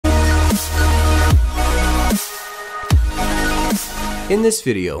In this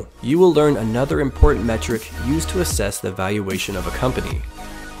video, you will learn another important metric used to assess the valuation of a company.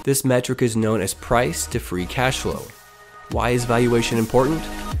 This metric is known as price to free cash flow. Why is valuation important?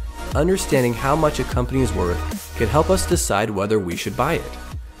 Understanding how much a company is worth can help us decide whether we should buy it.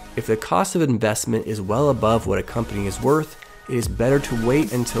 If the cost of investment is well above what a company is worth, it is better to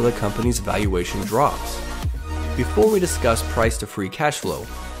wait until a company's valuation drops. Before we discuss price to free cash flow,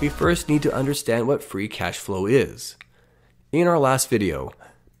 we first need to understand what free cash flow is. In our last video,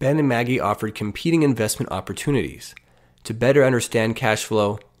 Ben and Maggie offered competing investment opportunities. To better understand cash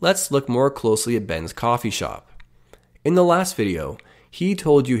flow, let's look more closely at Ben's coffee shop. In the last video, he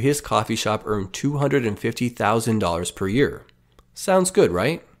told you his coffee shop earned $250,000 per year. Sounds good,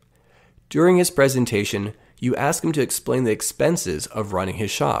 right? During his presentation, you ask him to explain the expenses of running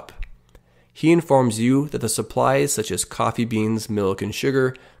his shop. He informs you that the supplies such as coffee beans, milk, and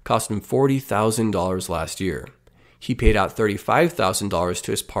sugar cost him $40,000 last year. He paid out $35,000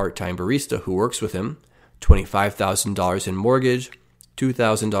 to his part-time barista who works with him, $25,000 in mortgage,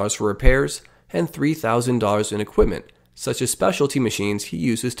 $2,000 for repairs, and $3,000 in equipment, such as specialty machines he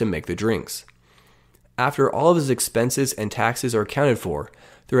uses to make the drinks. After all of his expenses and taxes are accounted for,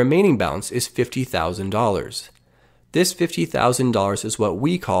 the remaining balance is $50,000. This $50,000 is what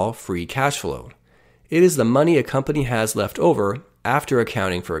we call free cash flow. It is the money a company has left over after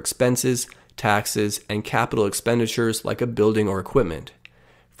accounting for expenses, taxes, and capital expenditures like a building or equipment.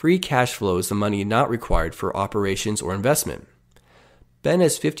 Free cash flow is the money not required for operations or investment. Ben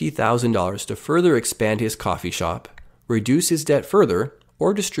has $50,000 to further expand his coffee shop, reduce his debt further,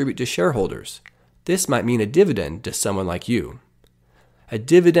 or distribute to shareholders. This might mean a dividend to someone like you. A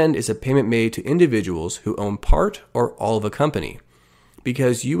dividend is a payment made to individuals who own part or all of a company.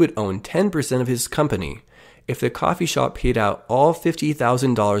 Because you would own 10% of his company, if the coffee shop paid out all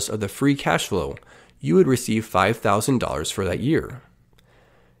 $50,000 of the free cash flow, you would receive $5,000 for that year.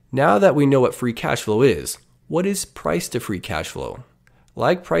 Now that we know what free cash flow is, what is price to free cash flow?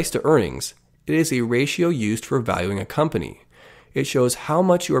 Like price to earnings, it is a ratio used for valuing a company. It shows how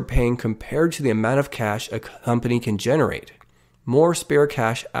much you are paying compared to the amount of cash a company can generate. More spare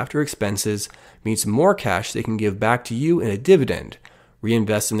cash after expenses means more cash they can give back to you in a dividend,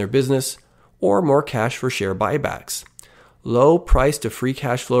 reinvest in their business, or more cash for share buybacks. Low price to free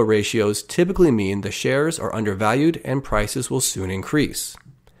cash flow ratios typically mean the shares are undervalued and prices will soon increase.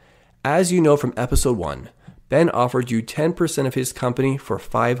 As you know from episode 1, Ben offered you 10% of his company for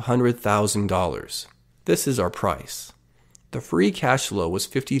 $500,000. This is our price. The free cash flow was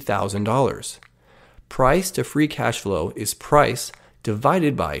 $50,000. Price to free cash flow is price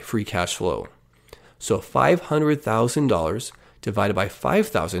divided by free cash flow. So $500,000 divided by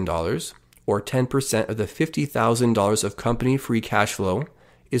 $5,000, or 10% of the $50,000 of company free cash flow,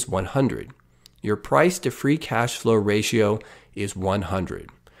 is 100. Your price to free cash flow ratio is 100.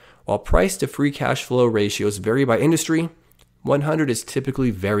 While price to free cash flow ratios vary by industry, 100 is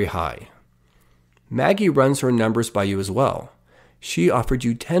typically very high. Maggie runs her numbers by you as well. She offered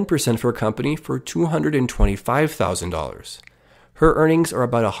you 10% of her company for $225,000. Her earnings are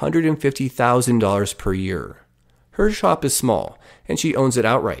about $150,000 per year. Her shop is small, and she owns it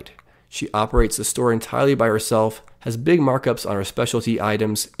outright. She operates the store entirely by herself, has big markups on her specialty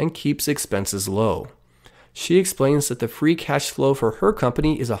items, and keeps expenses low. She explains that the free cash flow for her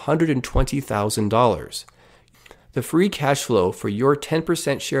company is $120,000. The free cash flow for your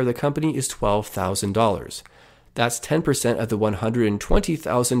 10% share of the company is $12,000. That's 10% of the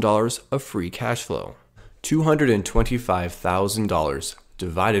 $120,000 of free cash flow. $225,000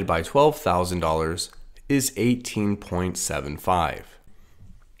 divided by $12,000 is 18.75.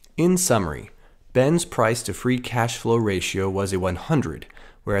 In summary, Ben's price to free cash flow ratio was a 100,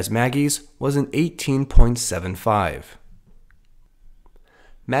 whereas Maggie's was an 18.75.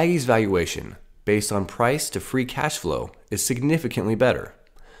 Maggie's valuation, based on price to free cash flow, is significantly better.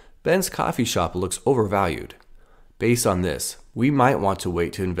 Ben's coffee shop looks overvalued. Based on this, we might want to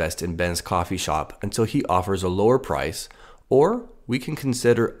wait to invest in Ben's coffee shop until he offers a lower price, or we can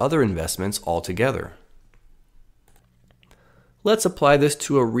consider other investments altogether. Let's apply this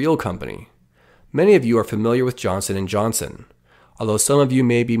to a real company. Many of you are familiar with Johnson & Johnson. Although some of you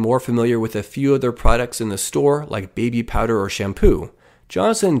may be more familiar with a few of their products in the store, like baby powder or shampoo,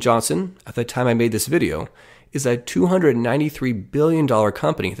 Johnson & Johnson, at the time I made this video, is a $293 billion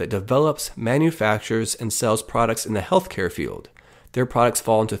company that develops, manufactures, and sells products in the healthcare field. Their products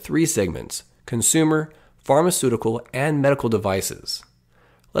fall into 3 segments: consumer, pharmaceutical, and medical devices.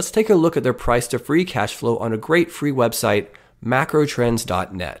 Let's take a look at their price to free cash flow on a great free website,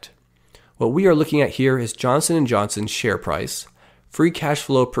 macrotrends.net. What we are looking at here is Johnson & Johnson's share price, free cash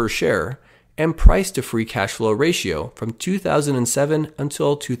flow per share, and price to free cash flow ratio from 2007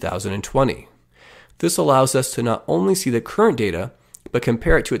 until 2020. This allows us to not only see the current data, but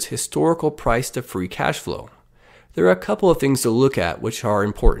compare it to its historical price to free cash flow. There are a couple of things to look at which are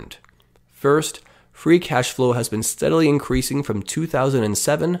important. First, free cash flow has been steadily increasing from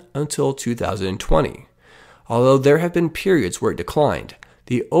 2007 until 2020. Although there have been periods where it declined,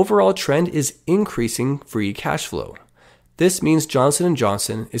 the overall trend is increasing free cash flow. This means Johnson &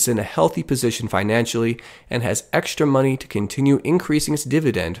 Johnson is in a healthy position financially and has extra money to continue increasing its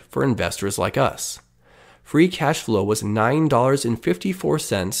dividend for investors like us. Free cash flow was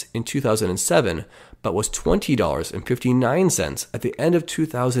 $9.54 in 2007, but was $20.59 at the end of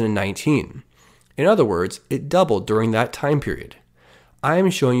 2019. In other words, it doubled during that time period. I am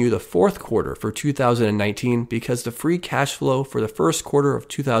showing you the fourth quarter for 2019 because the free cash flow for the first quarter of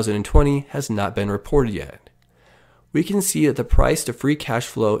 2020 has not been reported yet. We can see that the price to free cash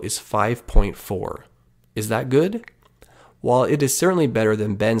flow is 5.4. Is that good? While it is certainly better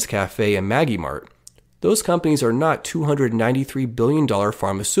than Ben's Cafe and Maggie Mart, those companies are not $293 billion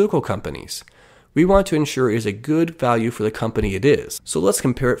pharmaceutical companies. We want to ensure it is a good value for the company it is. So let's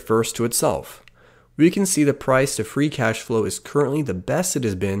compare it first to itself. We can see the price to free cash flow is currently the best it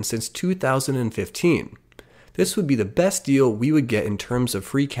has been since 2015. This would be the best deal we would get in terms of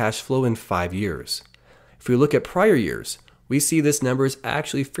free cash flow in 5 years. If we look at prior years, we see this number is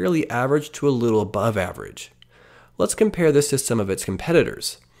actually fairly average to a little above average. Let's compare this to some of its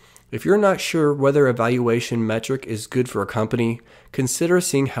competitors. If you're not sure whether a valuation metric is good for a company, consider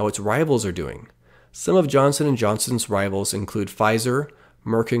seeing how its rivals are doing. Some of Johnson & Johnson's rivals include Pfizer,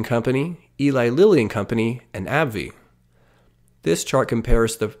 Merck & Company, Eli Lilly & Company, and AbbVie. This chart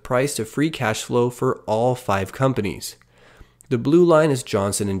compares the price to free cash flow for all 5 companies. The blue line is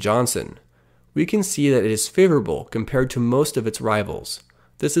Johnson & Johnson. We can see that it is favorable compared to most of its rivals.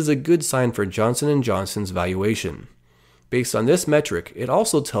 This is a good sign for Johnson & Johnson's valuation. Based on this metric, it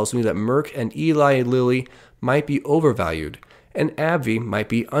also tells me that Merck and Eli Lilly might be overvalued and AbbVie might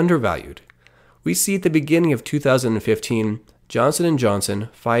be undervalued. We see at the beginning of 2015, Johnson & Johnson,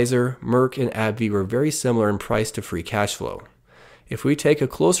 Pfizer, Merck, and AbbVie were very similar in price to free cash flow. If we take a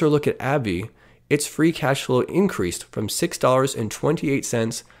closer look at AbbVie, its free cash flow increased from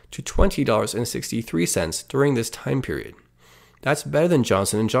 $6.28 to $20.63 during this time period. That's better than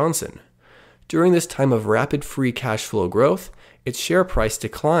Johnson & Johnson. During this time of rapid free cash flow growth, its share price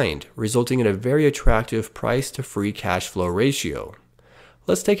declined, resulting in a very attractive price to free cash flow ratio.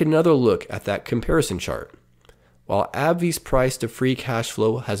 Let's take another look at that comparison chart. While AbbVie's price to free cash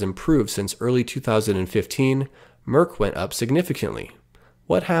flow has improved since early 2015, Merck went up significantly.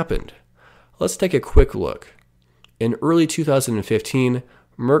 What happened? Let's take a quick look. In early 2015,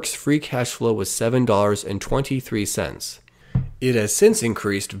 Merck's free cash flow was $7.23. It has since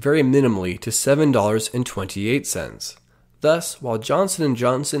increased very minimally to $7.28. Thus, while Johnson &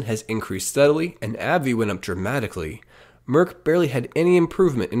 Johnson has increased steadily and AbbVie went up dramatically, Merck barely had any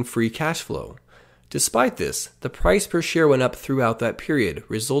improvement in free cash flow. Despite this, the price per share went up throughout that period,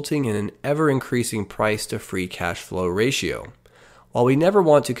 resulting in an ever-increasing price to free cash flow ratio. While we never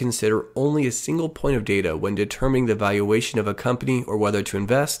want to consider only a single point of data when determining the valuation of a company or whether to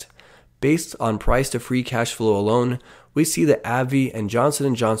invest, based on price to free cash flow alone, we see that AbbVie and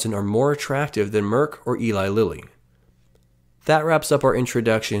Johnson & Johnson are more attractive than Merck or Eli Lilly. That wraps up our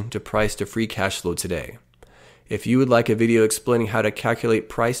introduction to price to free cash flow today. If you would like a video explaining how to calculate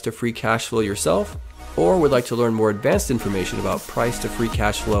price to free cash flow yourself, or would like to learn more advanced information about price to free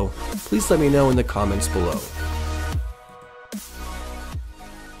cash flow, please let me know in the comments below.